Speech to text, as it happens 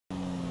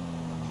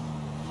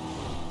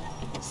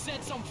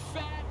Send some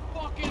fat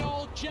fucking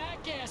old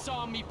jackass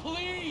on me,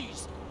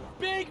 please!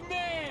 Big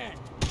man!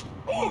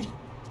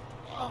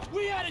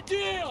 We had a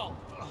deal!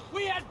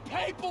 We had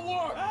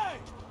paperwork! Hey!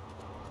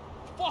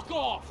 Fuck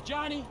off,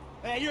 Johnny!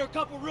 Hey, you're a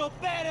couple real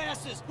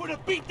badasses with a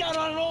beat down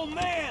on an old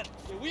man!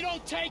 Yeah, we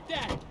don't take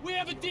that! We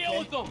have a deal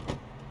with them!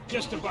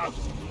 Just about.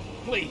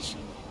 Please,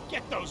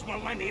 get those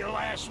millennial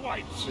ass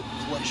wipes. With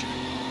pleasure.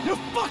 You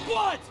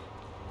fuckwads!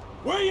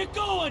 Where are you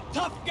going,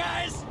 tough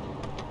guys?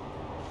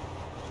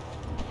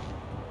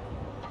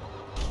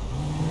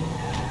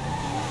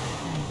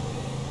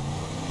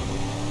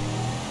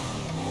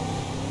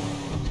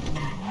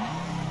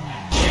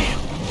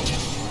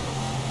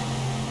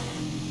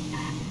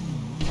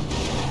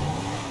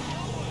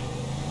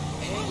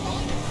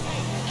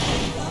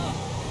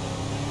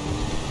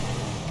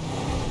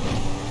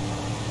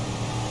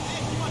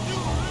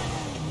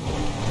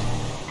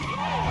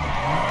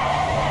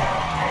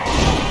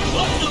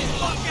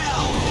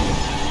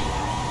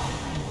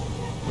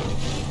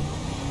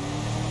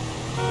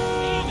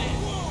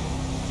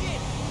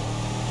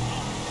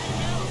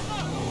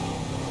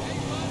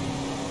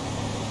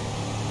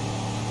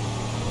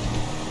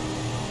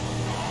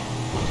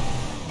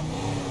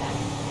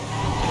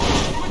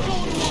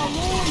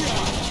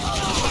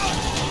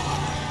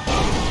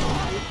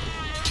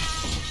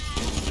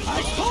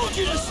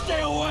 You to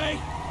stay away!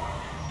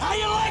 How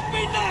you like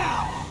me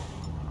now?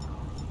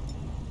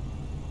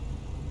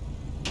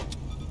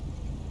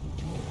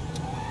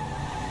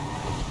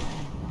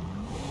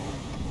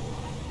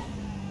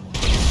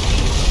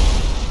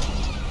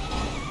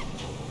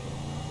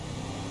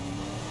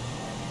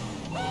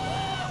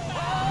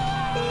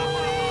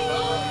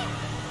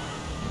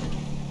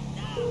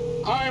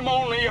 I'm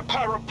only a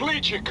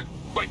paraplegic,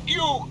 but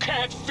you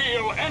can't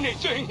feel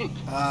anything.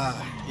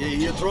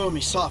 You're throwing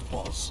me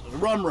softballs.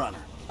 Rum runner.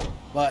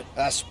 But,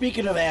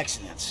 speaking of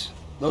accidents,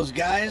 those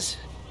guys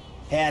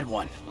had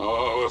one.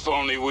 Oh, if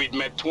only we'd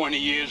met 20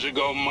 years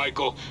ago,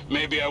 Michael.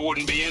 Maybe I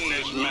wouldn't be in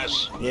this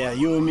mess. Yeah,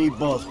 you and me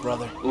both,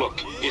 brother.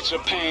 Look, it's a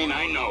pain,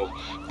 I know.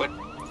 But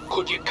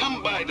could you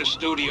come by the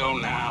studio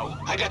now?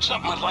 I got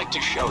something I'd like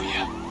to show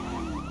you.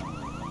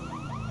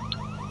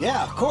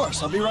 Yeah, of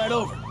course. I'll be right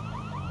over.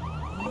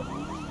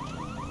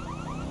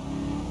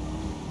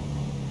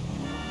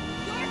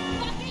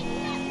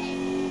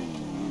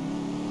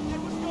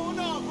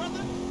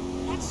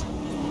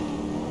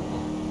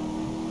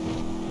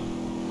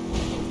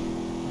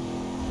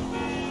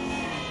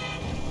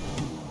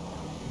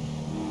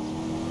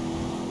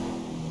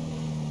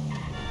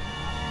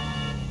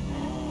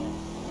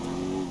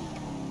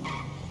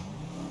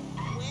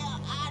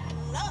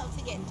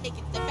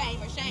 Tickets to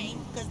Fame or Shame,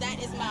 because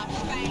that is my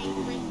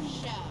favorite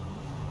show.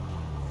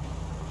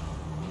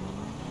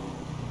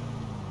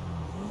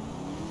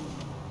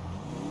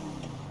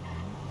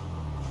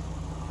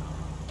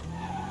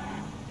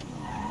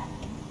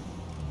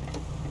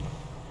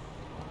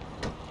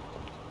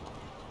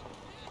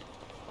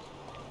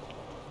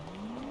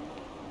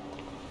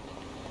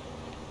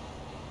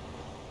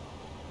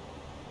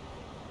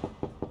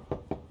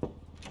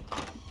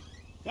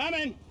 Come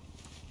in!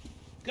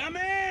 Come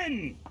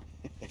in!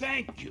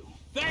 Thank you,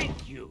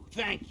 thank you,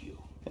 thank you.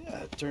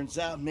 Yeah, it turns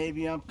out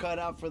maybe I'm cut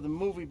out for the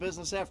movie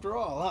business after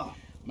all, huh?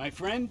 My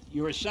friend,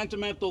 you're a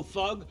sentimental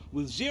thug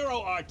with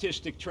zero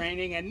artistic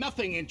training and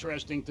nothing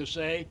interesting to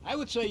say. I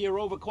would say you're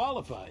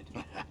overqualified.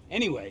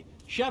 Anyway,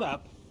 shut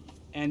up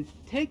and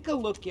take a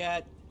look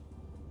at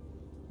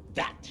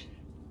that.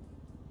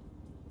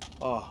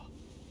 Oh.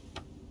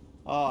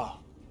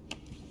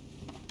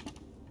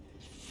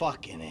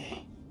 Fucking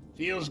A.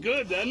 Feels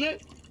good, doesn't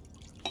it?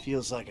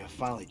 Feels like I've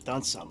finally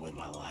done something with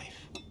my life.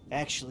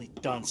 Actually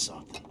done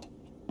something.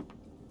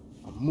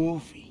 A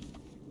movie.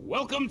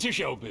 Welcome to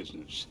show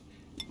business.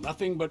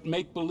 Nothing but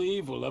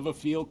make-believe will ever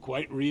feel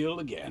quite real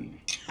again.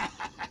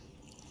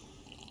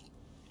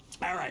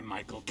 All right,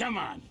 Michael, come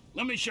on.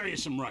 Let me show you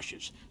some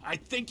rushes. I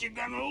think you're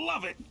gonna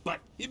love it,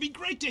 but it'd be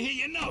great to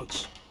hear your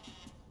notes.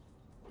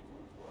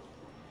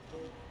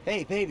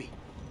 Hey, baby.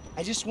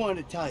 I just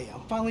wanted to tell you,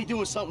 I'm finally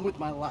doing something with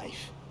my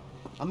life.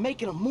 I'm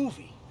making a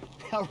movie.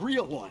 A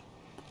real one.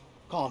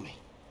 Call me.